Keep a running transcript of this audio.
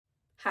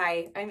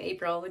Hi, I'm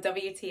April with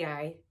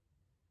WTI.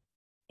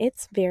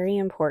 It's very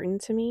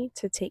important to me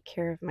to take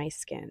care of my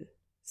skin.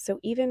 So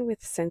even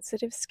with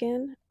sensitive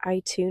skin,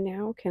 I too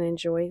now can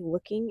enjoy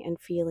looking and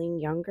feeling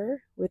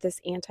younger with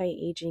this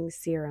anti-aging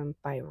serum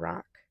by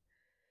RoC.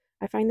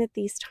 I find that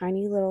these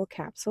tiny little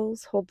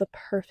capsules hold the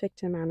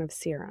perfect amount of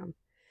serum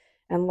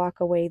and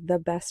lock away the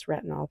best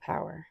retinol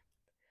power.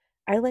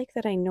 I like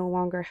that I no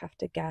longer have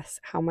to guess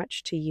how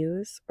much to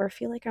use or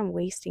feel like I'm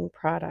wasting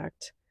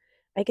product.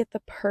 I get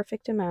the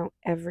perfect amount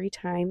every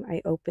time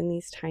I open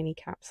these tiny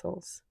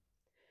capsules.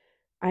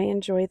 I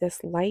enjoy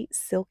this light,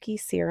 silky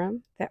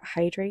serum that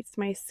hydrates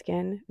my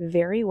skin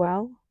very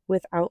well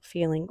without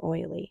feeling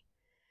oily.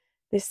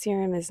 This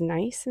serum is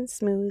nice and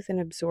smooth and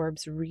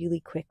absorbs really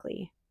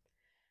quickly.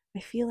 I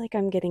feel like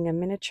I'm getting a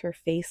miniature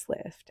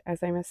facelift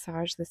as I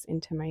massage this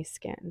into my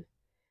skin.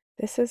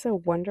 This is a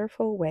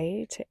wonderful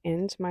way to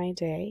end my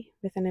day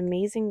with an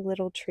amazing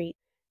little treat.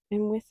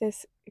 And with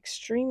this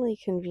extremely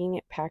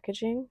convenient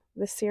packaging,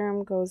 the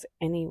serum goes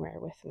anywhere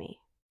with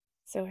me.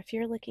 So if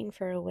you're looking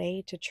for a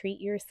way to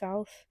treat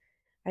yourself,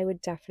 I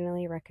would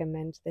definitely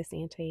recommend this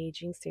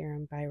anti-aging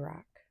serum by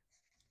RoC.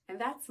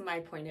 And that's my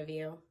point of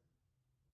view.